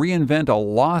rally to reinvent a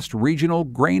lost regional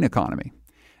grain economy.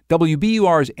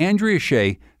 WBUR's Andrea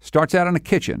Shea starts out in a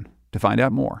kitchen to find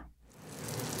out more.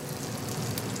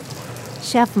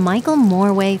 Chef Michael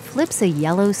Morway flips a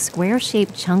yellow,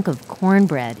 square-shaped chunk of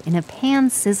cornbread in a pan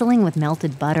sizzling with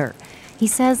melted butter. He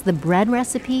says the bread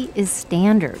recipe is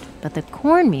standard, but the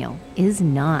cornmeal is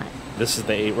not. This is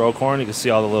the 8-row corn. You can see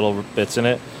all the little bits in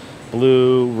it.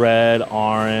 Blue, red,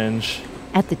 orange.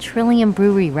 At the Trillium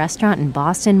Brewery restaurant in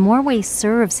Boston, Morway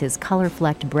serves his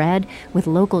color-flecked bread with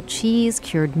local cheese,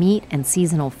 cured meat, and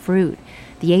seasonal fruit.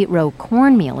 The 8-row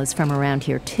cornmeal is from around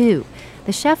here, too.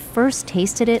 The chef first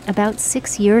tasted it about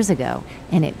 6 years ago,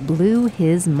 and it blew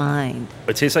his mind.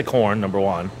 It tastes like corn, number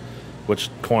one, which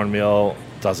cornmeal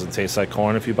doesn't taste like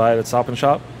corn if you buy it at Stop and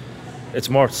Shop. It's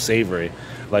more savory,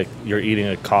 like you're eating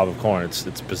a cob of corn.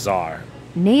 It's bizarre.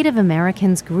 Native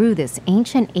Americans grew this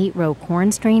ancient 8-row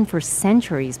corn strain for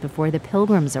centuries before the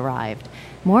Pilgrims arrived.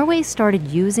 Morway started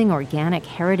using organic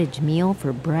heritage meal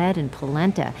for bread and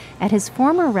polenta at his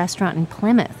former restaurant in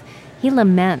Plymouth. He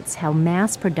laments how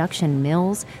mass production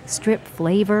mills strip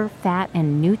flavor, fat,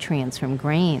 and nutrients from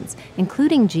grains,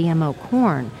 including GMO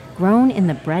corn, grown in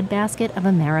the breadbasket of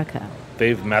America.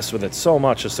 They've messed with it so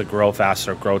much just to grow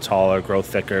faster, grow taller, grow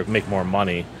thicker, make more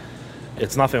money.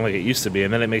 It's nothing like it used to be,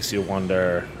 and then it makes you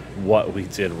wonder what we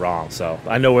did wrong. So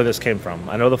I know where this came from.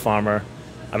 I know the farmer.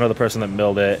 I know the person that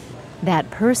milled it. That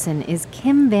person is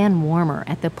Kim Van Warmer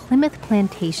at the Plymouth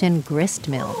Plantation Grist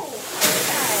Mill.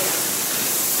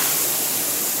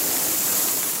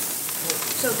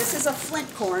 So this is a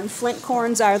flint corn. Flint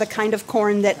corns are the kind of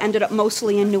corn that ended up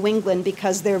mostly in New England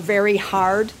because they're very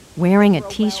hard. Wearing a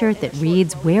T-shirt that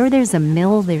reads, "Where there's a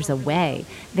mill, there's a way,"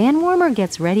 Van Warmer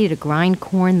gets ready to grind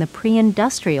corn the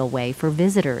pre-industrial way for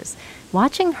visitors.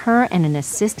 Watching her and an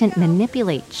assistant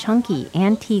manipulate chunky,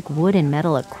 antique wood and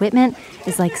metal equipment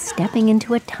is like stepping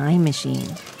into a time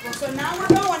machine. So now we're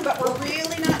going, but we're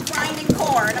really not grinding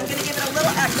corn. I'm going to give it a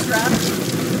little extra.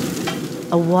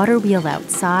 A water wheel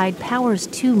outside powers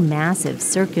two massive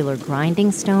circular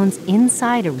grinding stones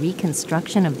inside a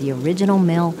reconstruction of the original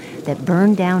mill that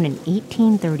burned down in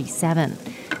 1837.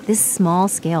 This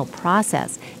small-scale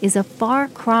process is a far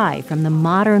cry from the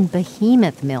modern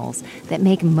behemoth mills that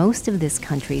make most of this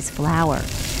country's flour.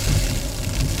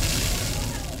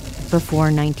 Before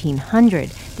 1900,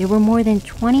 there were more than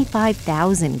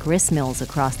 25,000 grist mills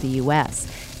across the U.S.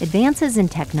 Advances in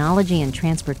technology and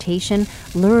transportation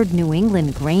lured New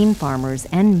England grain farmers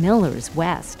and millers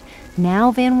west.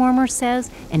 Now, Van Warmer says,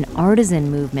 an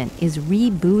artisan movement is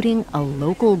rebooting a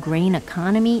local grain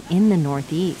economy in the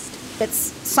Northeast. It's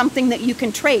something that you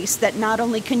can trace, that not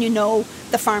only can you know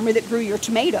the farmer that grew your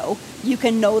tomato, you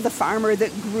can know the farmer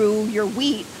that grew your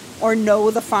wheat, or know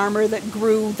the farmer that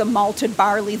grew the malted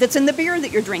barley that's in the beer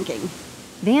that you're drinking.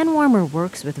 Van Warmer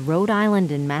works with Rhode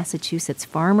Island and Massachusetts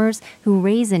farmers who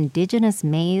raise indigenous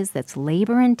maize that's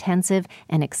labor-intensive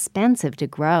and expensive to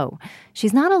grow.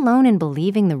 She's not alone in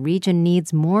believing the region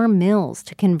needs more mills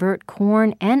to convert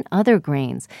corn and other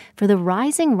grains for the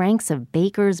rising ranks of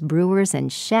bakers, brewers,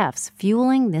 and chefs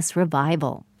fueling this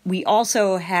revival. We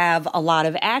also have a lot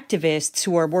of activists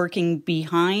who are working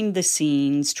behind the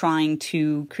scenes trying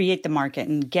to create the market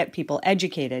and get people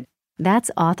educated.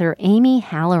 That's author Amy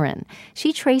Halloran.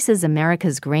 She traces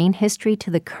America's grain history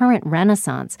to the current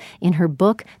Renaissance in her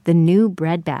book, The New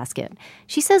Breadbasket.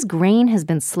 She says grain has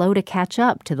been slow to catch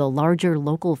up to the larger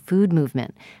local food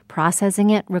movement. Processing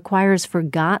it requires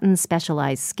forgotten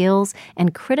specialized skills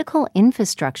and critical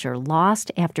infrastructure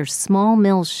lost after small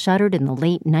mills shuttered in the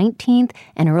late 19th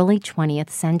and early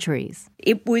 20th centuries.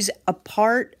 It was a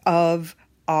part of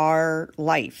our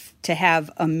life to have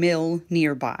a mill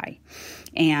nearby.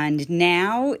 And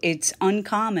now it's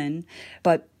uncommon,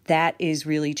 but that is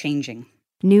really changing.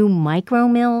 New micro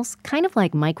mills, kind of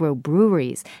like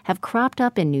microbreweries, have cropped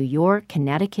up in New York,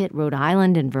 Connecticut, Rhode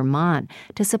Island, and Vermont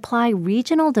to supply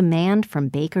regional demand from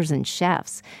bakers and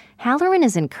chefs. Halloran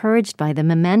is encouraged by the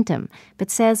momentum,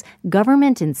 but says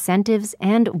government incentives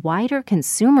and wider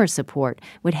consumer support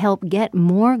would help get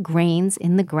more grains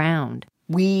in the ground.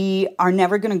 We are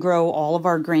never going to grow all of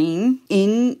our grain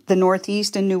in the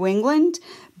Northeast and New England,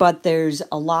 but there's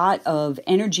a lot of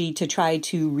energy to try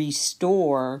to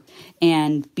restore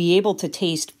and be able to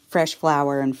taste fresh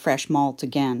flour and fresh malt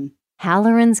again.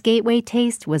 Halloran's gateway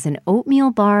taste was an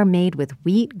oatmeal bar made with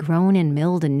wheat grown and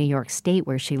milled in New York State,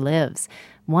 where she lives.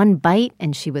 One bite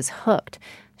and she was hooked.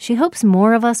 She hopes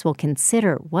more of us will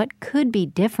consider what could be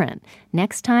different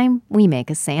next time we make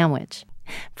a sandwich.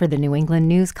 For the New England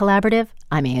News Collaborative,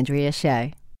 I'm Andrea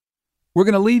Shea. We're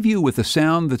going to leave you with a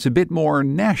sound that's a bit more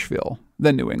Nashville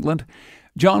than New England.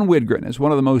 John Widgren is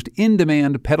one of the most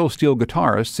in-demand pedal steel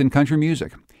guitarists in country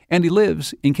music, and he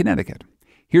lives in Connecticut.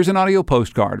 Here's an audio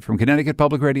postcard from Connecticut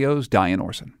Public Radio's Diane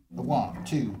Orson. 1,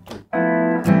 2, 3.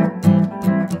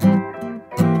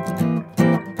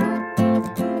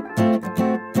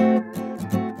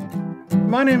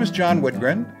 My name is John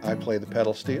Widgren. I play the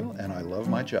pedal steel, and I love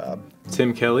my job.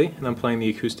 Tim Kelly, and I'm playing the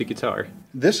acoustic guitar.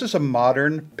 This is a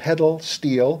modern pedal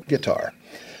steel guitar.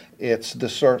 It's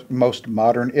the most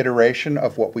modern iteration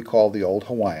of what we call the old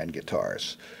Hawaiian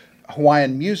guitars.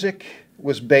 Hawaiian music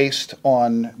was based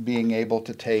on being able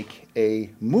to take a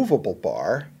movable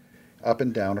bar up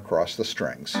and down across the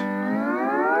strings,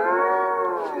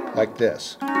 like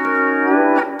this.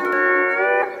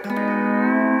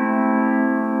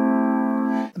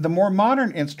 The more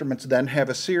modern instruments then have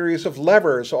a series of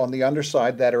levers on the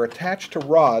underside that are attached to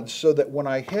rods so that when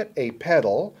I hit a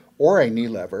pedal or a knee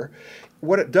lever,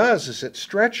 what it does is it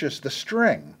stretches the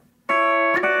string.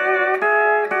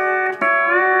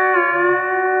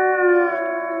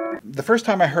 The first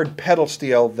time I heard pedal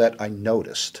steel that I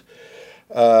noticed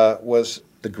was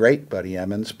the great Buddy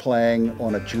Emmons playing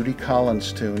on a Judy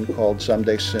Collins tune called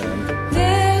Someday Soon.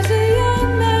 There's a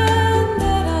young man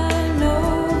that I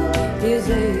know, his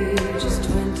age is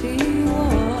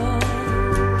 21,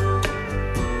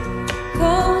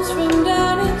 comes from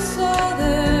down in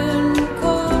southern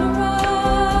Colorado.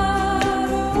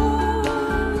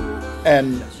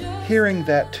 And hearing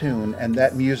that tune and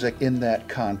that music in that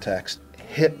context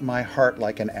hit my heart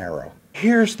like an arrow.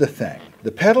 Here's the thing.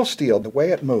 The pedal steel, the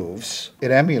way it moves, it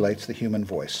emulates the human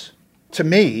voice. To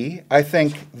me, I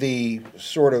think the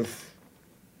sort of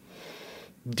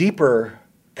deeper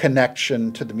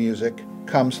connection to the music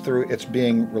comes through its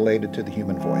being related to the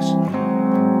human voice.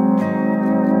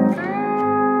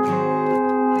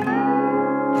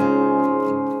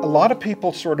 A lot of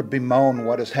people sort of bemoan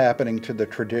what is happening to the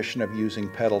tradition of using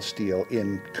pedal steel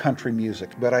in country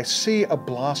music, but I see a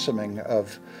blossoming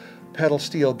of pedal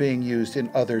steel being used in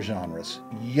other genres.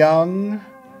 Young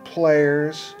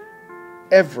players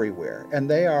everywhere, and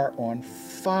they are on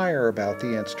fire about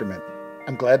the instrument.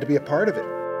 I'm glad to be a part of it.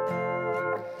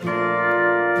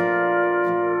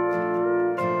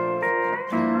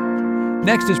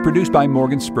 Next is produced by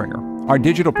Morgan Springer. Our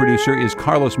digital producer is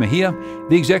Carlos Mejia.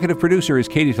 The executive producer is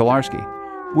Katie Tolarski.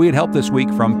 We had help this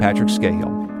week from Patrick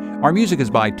Scahill. Our music is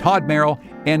by Todd Merrill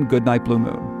and Goodnight Blue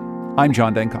Moon. I'm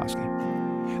John Dankosky.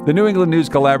 The New England News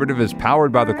Collaborative is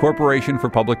powered by the Corporation for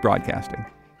Public Broadcasting,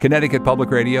 Connecticut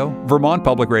Public Radio, Vermont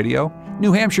Public Radio,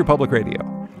 New Hampshire Public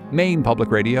Radio, Maine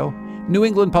Public Radio, New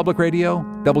England Public Radio,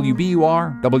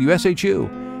 WBUR, WSHU,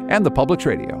 and the Public's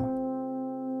Radio.